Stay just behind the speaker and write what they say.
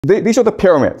these are the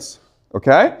pyramids,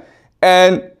 okay?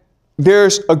 And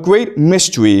there's a great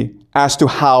mystery as to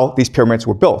how these pyramids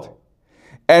were built.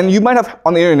 And you might have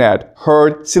on the internet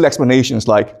heard silly explanations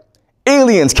like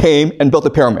aliens came and built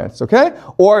the pyramids, okay?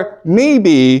 Or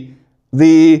maybe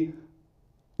the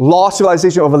lost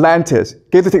civilization of Atlantis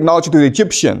gave the technology to the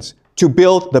Egyptians to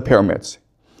build the pyramids.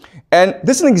 And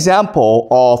this is an example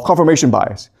of confirmation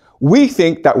bias. We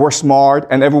think that we're smart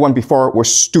and everyone before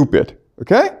was stupid,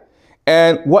 okay?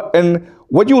 And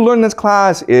what you'll learn in this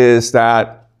class is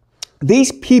that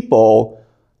these people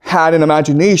had an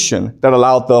imagination that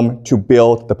allowed them to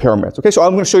build the pyramids. Okay, so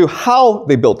I'm going to show you how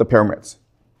they built the pyramids.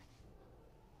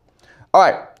 All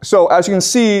right, so as you can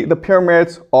see, the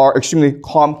pyramids are extremely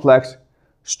complex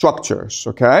structures,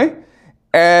 okay?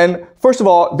 And first of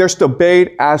all, there's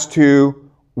debate as to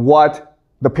what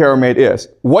the pyramid is.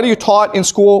 What are you taught in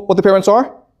school what the pyramids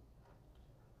are?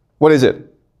 What is it?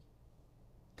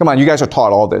 Come on, you guys are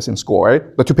taught all this in school,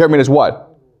 right? The pyramid is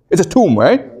what? It's a tomb,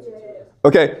 right?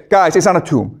 Okay, guys, it's not a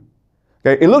tomb.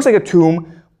 Okay, it looks like a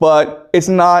tomb, but it's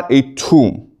not a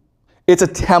tomb. It's a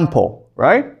temple,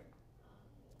 right?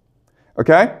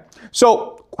 Okay,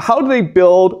 so how do they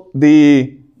build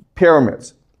the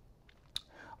pyramids?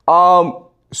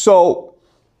 So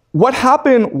what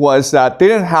happened was that they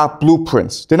didn't have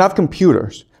blueprints, they didn't have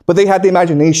computers, but they had the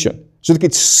imagination. So they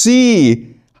could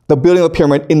see the building of the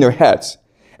pyramid in their heads.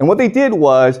 And what they did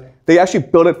was they actually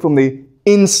built it from the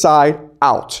inside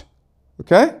out.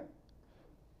 Okay?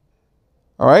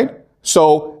 All right?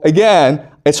 So again,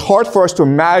 it's hard for us to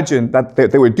imagine that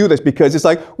they would do this because it's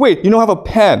like, wait, you don't have a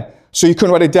pen, so you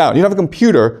couldn't write it down. You don't have a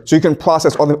computer, so you can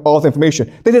process all the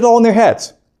information. They did it all in their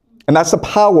heads. And that's the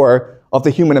power of the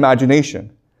human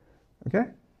imagination. Okay?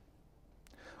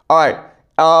 All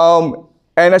right.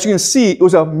 And as you can see, it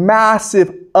was a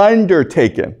massive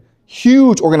undertaking.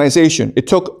 Huge organization. It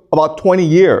took about 20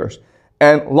 years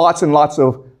and lots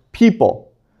of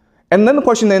people. And then the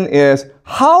question then is,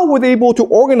 how were they able to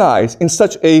organize in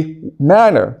such a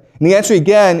manner? And the answer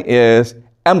again is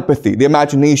empathy, the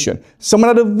imagination. Someone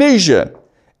had a vision.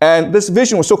 And this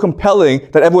vision was so compelling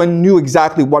that everyone knew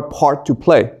exactly what part to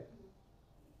play.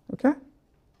 Okay?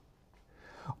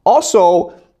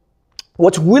 Also,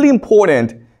 what's really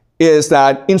important is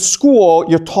that in school,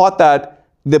 you're taught that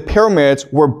the pyramids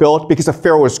were built because the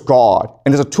pharaoh is God,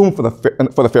 and there's a tomb for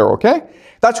the pharaoh, okay?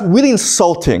 That's really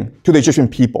insulting to the Egyptian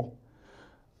people.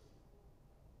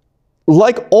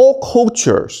 Like all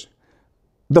cultures,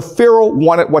 the pharaoh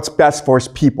wanted what's best for his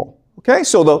people, okay?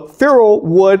 So the pharaoh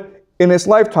would, in his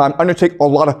lifetime, undertake a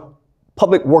lot of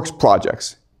public works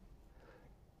projects,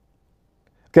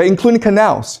 okay, including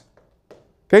canals.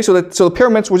 Okay, so the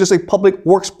pyramids were just a public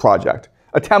works project,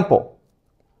 a temple.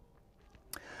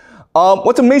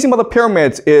 What's amazing about the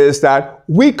pyramids is that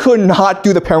we could not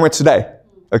do the pyramids today,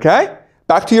 okay?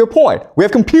 Back to your point, we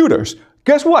have computers.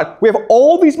 Guess what? We have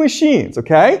all these machines,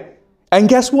 okay? And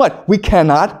guess what? We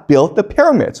cannot build the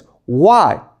pyramids.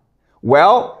 Why?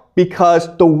 Well,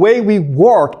 because the way we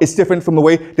work is different from the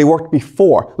way they worked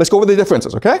before. Let's go over the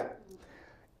differences, okay?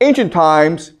 Ancient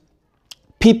times,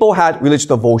 people had religious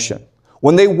devotion.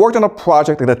 When they worked on a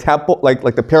project like the temple, like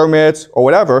the pyramids or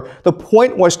whatever, the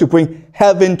point was to bring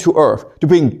heaven to earth, to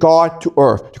bring God to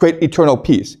earth, to create eternal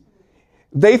peace.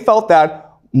 They felt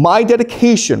that my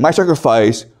dedication, my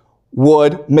sacrifice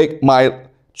would make my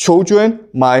children,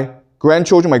 my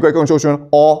grandchildren, my great-grandchildren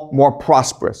all more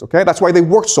prosperous, okay? That's why they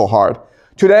worked so hard.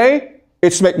 Today,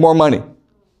 it's to make more money,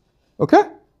 okay?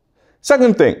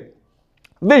 Second thing,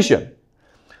 vision.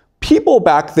 People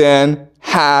back then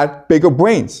had bigger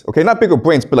brains, okay? Not bigger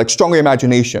brains, but like stronger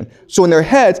imagination. So in their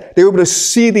heads, they were able to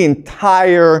see the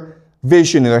entire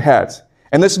vision in their heads.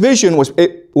 And this vision was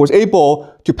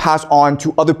able to pass on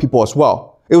to other people as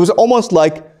well. It was almost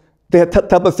like they had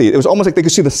telepathy. It was almost like they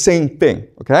could see the same thing,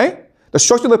 okay? The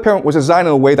structure of the pyramid was designed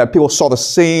in a way that people saw the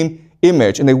same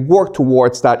image and they worked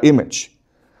towards that image.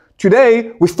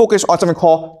 Today, we focus on something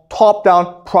called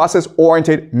top-down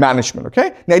process-oriented management,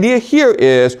 okay? The idea here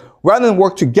is, rather than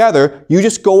work together, you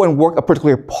just go and work a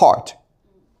particular part.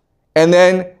 And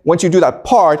then once you do that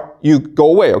part, you go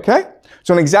away, okay?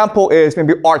 So an example is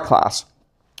maybe art class.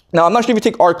 Now, I'm not sure if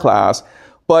you take art class,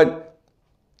 but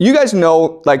you guys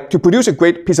know, like, to produce a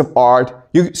great piece of art,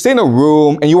 you stay in a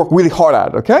room and you work really hard at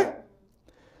it, okay?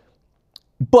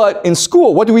 But in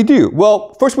school, what do we do?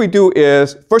 Well, first thing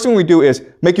we do is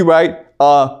make you write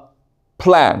a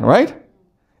plan, right?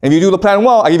 And if you do the plan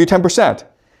well, I give you 10%.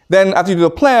 Then after you do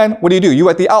the plan, what do? You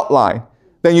write the outline.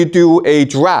 Then you do a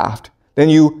draft. Then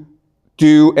you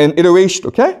do an iteration,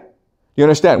 okay? You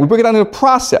understand? We break it down into a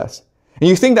process. And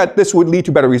you think that this would lead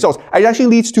to better results. It actually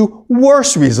leads to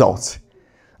worse results.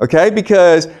 okay?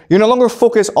 Because you're no longer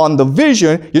focused on the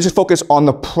vision, you're just focused on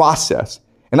the process.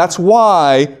 And that's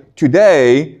why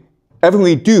today, everything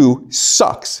we do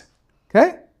sucks,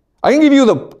 okay? I can give you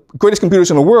the greatest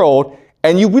computers in the world,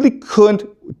 and you really couldn't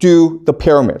do the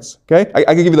pyramids, okay? I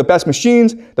can give you the best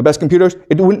machines, the best computers,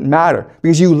 it wouldn't matter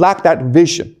because you lack that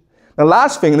vision. The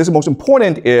last thing, and this is most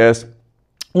important, is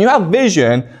when you have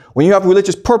vision, when you have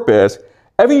religious purpose,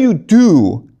 everything you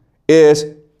do is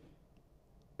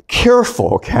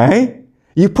careful, okay?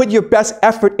 You put your best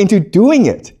effort into doing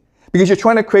it because you're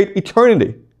trying to create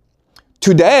eternity.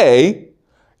 Today,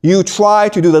 you try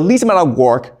to do the least amount of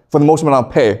work for the most amount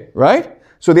of pay, right?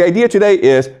 So the idea today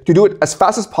is to do it as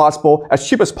fast as possible, as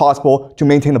cheap as possible to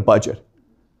maintain a budget.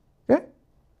 Okay?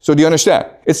 So do you understand?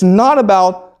 It's not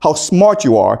about how smart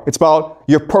you are, it's about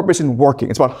your purpose in working.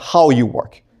 It's about how you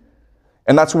work.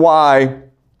 And that's why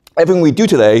everything we do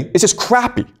today is just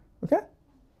crappy. Okay?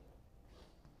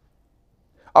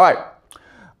 All right.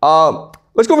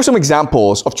 Let's go over some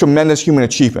examples of tremendous human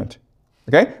achievement.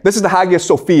 Okay? This is the Hagia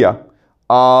Sophia.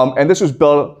 And this was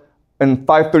built in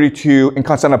 532 in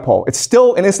Constantinople. It's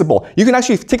still in Istanbul. You can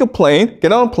actually take a plane,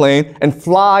 get on a plane, and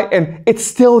fly, and it's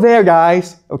still there,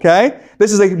 guys. Okay?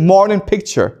 This is a modern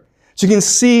picture. So you can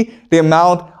see the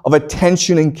amount of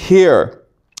attention and care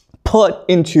put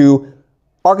into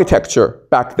architecture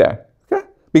back then. Okay?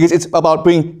 Because it's about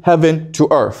bringing heaven to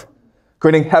earth,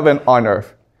 creating heaven on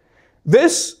earth.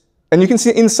 This, and you can see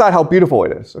inside how beautiful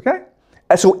it is. Okay?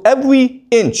 And so every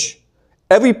inch,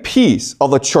 every piece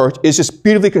of the church is just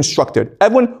beautifully constructed.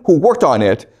 Everyone who worked on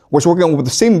it was working with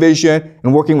the same vision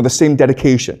and working with the same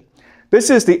dedication. This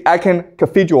is the Aachen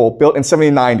Cathedral built in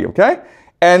 1790, okay?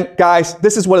 And guys,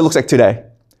 this is what it looks like today.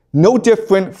 No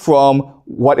different from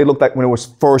what it looked like when it was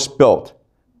first built.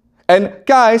 And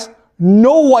guys,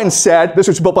 no one said this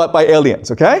was built by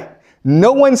aliens, okay?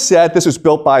 No one said this was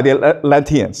built by the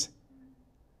Atlanteans.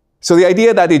 So the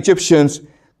idea that the Egyptians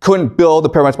couldn't build the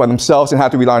pyramids by themselves and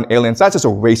had to rely on aliens, that's just a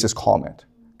racist comment,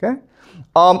 okay?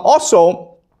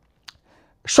 Also,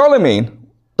 Charlemagne,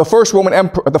 the first Roman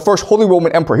emperor, the first Holy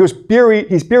Roman Emperor, he's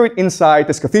buried inside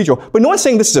this cathedral, but no one's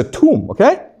saying this is a tomb,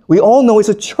 okay? We all know it's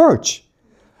a church.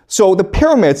 So the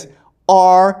pyramids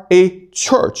are a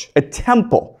church, a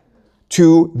temple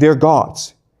to their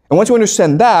gods. And once you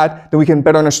understand that, then we can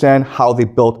better understand how they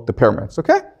built the pyramids,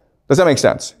 okay? Does that make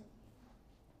sense?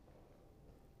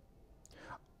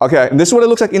 Okay, and this is what it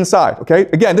looks like inside, okay?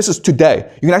 Again, this is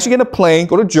today. You can actually get a plane,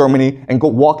 go to Germany, and go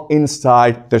walk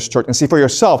inside this church and see for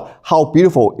yourself how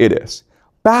beautiful it is.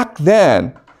 Back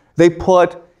then, they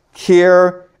put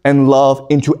care and love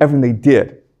into everything they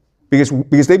did because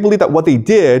they believed that what they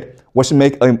did was to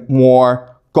make a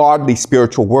more godly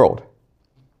spiritual world.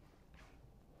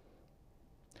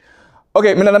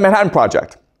 Okay, the Manhattan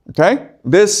Project, okay?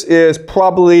 This is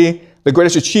probably the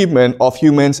greatest achievement of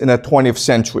humans in the 20th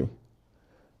century.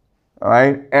 All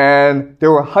right, and there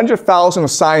were 100,000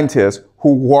 scientists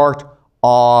who worked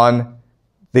on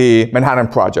the Manhattan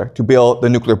Project to build the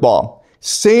nuclear bomb.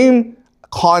 Same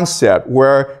concept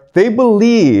where they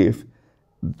believe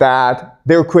that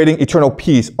they were creating eternal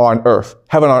peace on earth,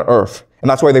 heaven on earth,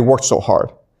 and that's why they worked so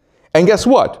hard. And guess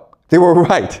what? They were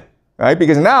right?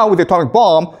 Because now with the atomic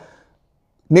bomb,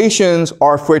 nations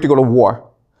are afraid to go to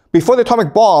war. Before the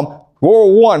atomic bomb,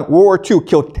 World War I, World War II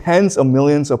killed tens of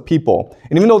millions of people.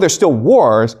 And even though there's still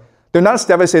wars, they're not as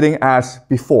devastating as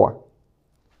before.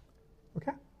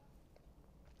 Okay?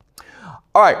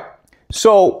 All right,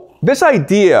 so this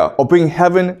idea of bringing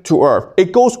heaven to earth,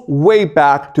 it goes way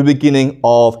back to the beginning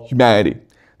of humanity.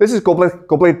 This is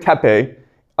Göbekli Tepe.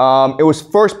 It was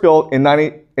first built in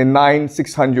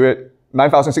 9600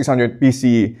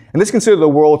 BCE. And this is considered the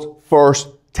world's first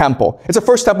temple. It's the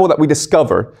first temple that we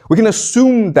discovered. We can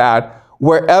assume that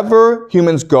wherever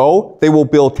humans go, they will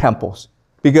build temples.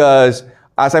 Because,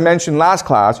 as I mentioned last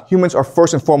class, humans are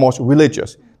first and foremost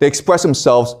religious. They express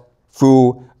themselves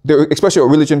through, they express their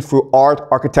religion through art,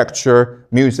 architecture,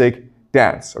 music,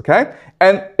 dance, okay?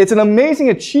 And it's an amazing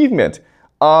achievement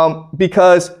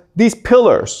because these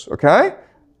pillars, okay,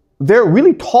 they're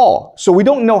really tall. So we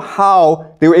don't know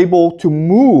how they were able to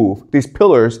move these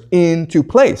pillars into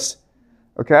place.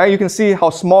 Okay, you can see how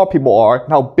small people are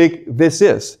and how big this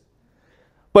is.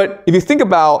 But if you think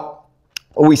about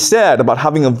what we said about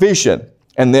having a vision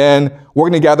and then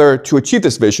working together to achieve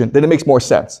this vision, then it makes more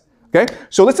sense. Okay,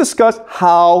 so let's discuss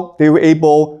how they were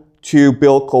able to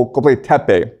build Göbekli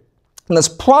Tepe. And this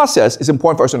process is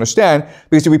important for us to understand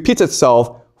because it repeats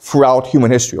itself throughout human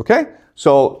history. Okay,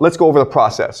 so let's go over the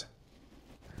process.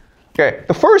 Okay,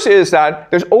 the first is that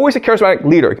there's always a charismatic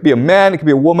leader. It could be a man, it could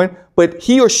be a woman, but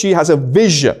he or she has a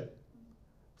vision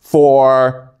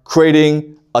for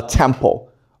creating a temple,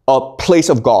 a place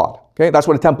of God. Okay, that's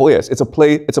what a temple is. It's a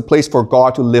place for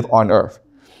God to live on earth.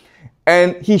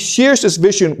 And he shares this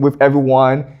vision with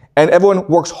everyone, and everyone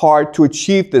works hard to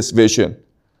achieve this vision.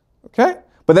 Okay?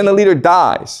 But then the leader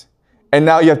dies, and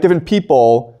now you have different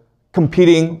people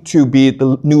competing to be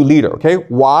the new leader. Okay?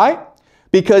 Why?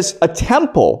 Because a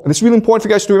temple, and it's really important for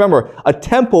you guys to remember, a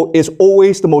temple is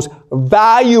always the most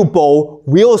valuable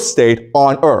real estate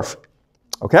on earth.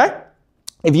 Okay?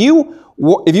 If you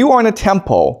are in a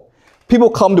temple, people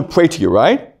come to pray to you,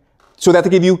 right? So they have to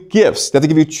give you gifts, they have to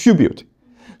give you tribute.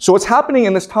 So what's happening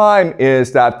in this time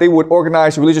is that they would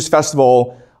organize a religious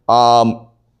festival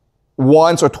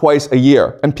once or twice a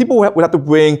year. And people would have to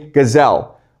bring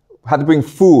gazelle, had to bring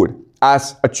food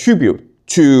as a tribute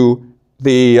to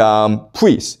the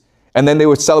priests. And then they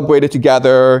would celebrate it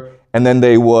together, and then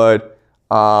they would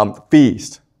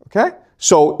feast. Okay?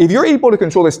 So if you're able to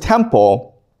control this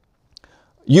temple,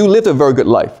 you lived a very good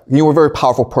life. You were a very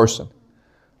powerful person.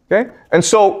 Okay? And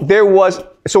so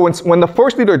when the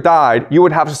first leader died, you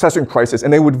would have a succession crisis,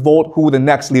 and they would vote who the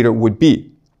next leader would be.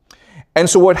 And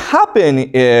so what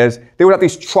happened is they would have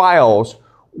these trials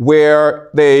where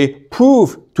they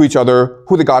prove to each other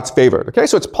who the gods favored. Okay?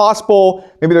 So it's possible,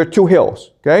 maybe there are two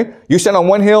hills. Okay? You stand on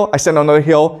one hill, I stand on another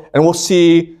hill, and we'll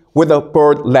see where the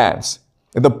bird lands.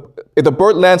 If the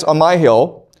bird lands on my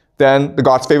hill, then the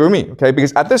gods favor me. Okay?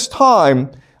 Because at this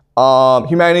time,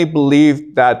 humanity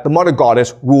believed that the mother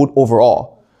goddess ruled over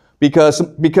all. Because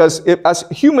as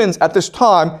humans at this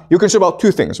time, you're concerned about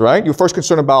two things, right? You're first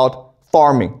concerned about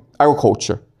farming,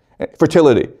 agriculture,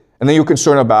 fertility. And then you're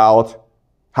concerned about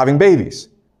having babies,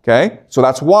 okay? So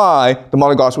that's why the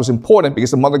mother goddess was important,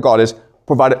 because the mother goddess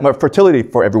provided fertility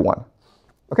for everyone,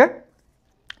 okay?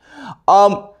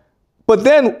 But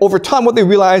then over time, what they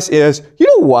realized is, you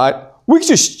know what? We can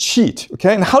just cheat,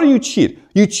 okay? And how do you cheat?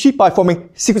 You cheat by forming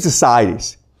secret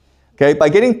societies. Okay, by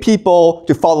getting people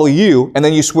to follow you, and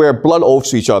then you swear blood oaths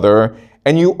to each other,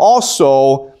 and you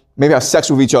also maybe have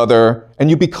sex with each other, and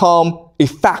you become a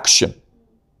faction.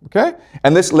 Okay?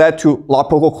 And this led to a lot of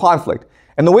political conflict.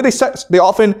 And the way they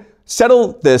often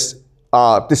settle this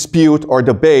dispute or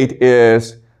debate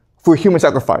is through human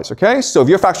sacrifice. Okay? So if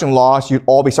your faction lost, you'd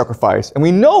all be sacrificed. And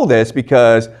we know this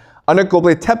because under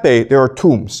Göbekli Tepe, there are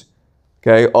tombs,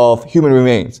 okay, of human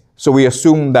remains. So we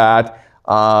assume that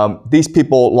these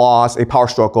people lost a power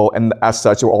struggle, and as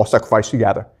such, they were all sacrificed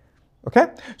together. Okay?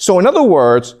 So in other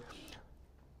words,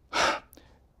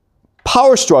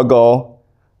 power struggle,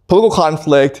 political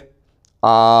conflict,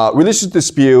 religious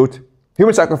dispute,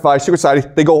 human sacrifice, secret society,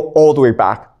 they go all the way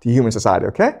back to human society,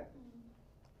 okay?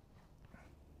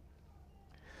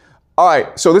 All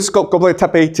right, so this is Göbekli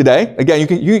Tepe today. Again,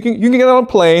 you can get on a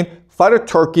plane, fly to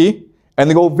Turkey, and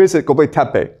then go visit Göbekli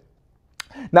Tepe.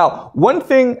 Now, one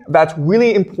thing that's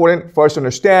really important for us to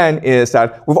understand is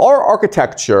that with our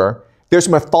architecture, there's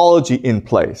mythology in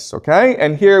place, okay?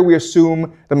 And here we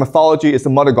assume the mythology is the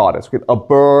mother goddess, with a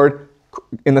bird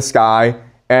in the sky,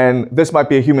 and this might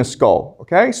be a human skull,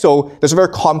 okay? So there's a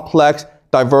very complex,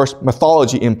 diverse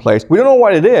mythology in place. We don't know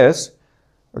what it is,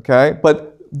 okay?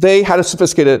 But they had a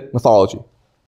sophisticated mythology.